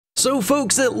So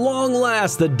folks, at long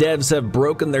last, the devs have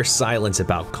broken their silence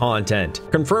about content.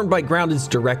 Confirmed by Grounded's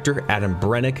director, Adam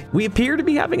Brennecke, we appear to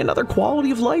be having another quality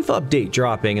of life update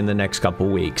dropping in the next couple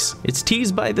weeks. It's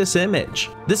teased by this image.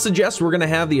 This suggests we're going to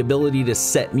have the ability to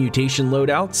set mutation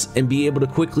loadouts and be able to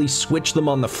quickly switch them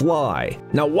on the fly.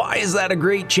 Now, why is that a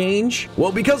great change?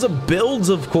 Well, because of builds,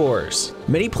 of course.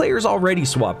 Many players already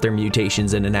swap their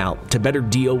mutations in and out to better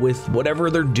deal with whatever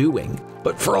they're doing.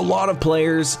 But for a lot of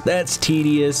players, that's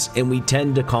tedious and we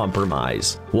tend to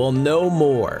compromise. Well, no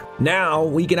more. Now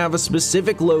we can have a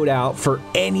specific loadout for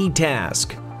any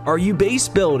task. Are you base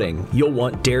building? You'll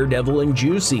want Daredevil and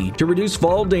Juicy to reduce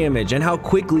fall damage and how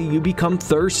quickly you become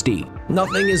thirsty.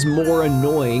 Nothing is more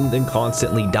annoying than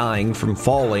constantly dying from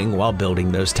falling while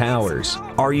building those towers.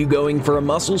 Are you going for a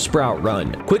muscle sprout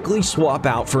run? Quickly swap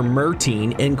out for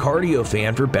Murtine and Cardio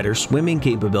Fan for better swimming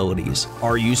capabilities.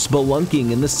 Are you spelunking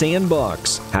in the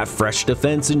sandbox? Have Fresh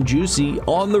Defense and Juicy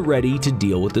on the ready to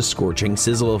deal with the scorching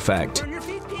sizzle effect.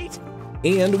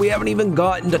 And we haven't even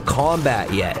gotten to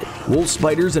combat yet. Wolf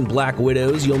Spiders and Black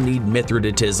Widows, you'll need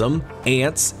Mithridatism,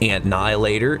 Ants, Ant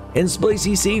Annihilator, and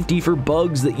Spicy Safety for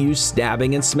bugs that use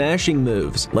stabbing and smashing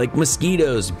moves, like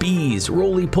mosquitoes, bees,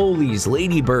 roly-polies,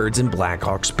 ladybirds, and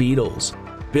Blackhawk's beetles.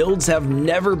 Builds have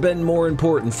never been more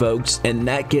important, folks, and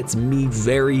that gets me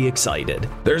very excited.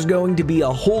 There's going to be a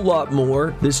whole lot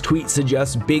more. This tweet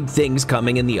suggests big things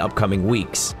coming in the upcoming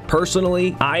weeks.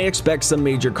 Personally, I expect some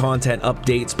major content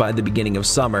updates by the beginning of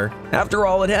summer. After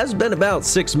all, it has been about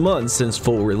 6 months since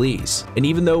full release. And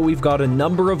even though we've got a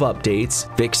number of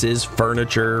updates, fixes,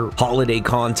 furniture, holiday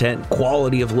content,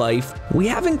 quality of life, we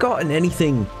haven't gotten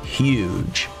anything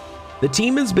huge. The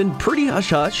team has been pretty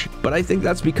hush-hush, but I think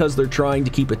that's because they're trying to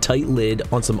keep a tight lid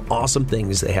on some awesome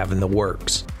things they have in the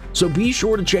works. So be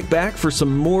sure to check back for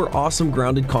some more awesome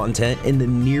Grounded content in the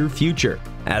near future.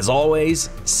 As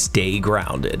always, stay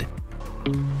grounded.